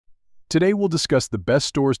Today we'll discuss the best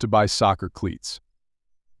stores to buy soccer cleats.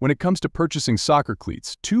 When it comes to purchasing soccer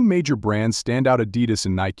cleats, two major brands stand out: Adidas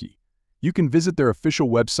and Nike. You can visit their official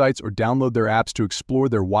websites or download their apps to explore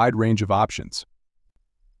their wide range of options.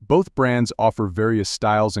 Both brands offer various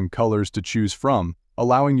styles and colors to choose from,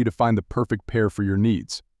 allowing you to find the perfect pair for your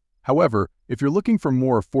needs. However, if you're looking for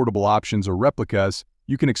more affordable options or replicas,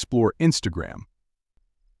 you can explore Instagram.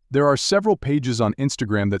 There are several pages on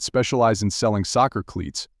Instagram that specialize in selling soccer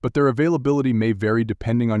cleats, but their availability may vary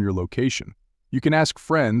depending on your location. You can ask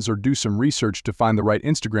friends or do some research to find the right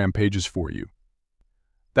Instagram pages for you.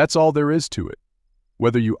 That's all there is to it.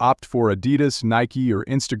 Whether you opt for Adidas, Nike, or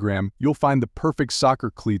Instagram, you'll find the perfect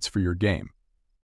soccer cleats for your game.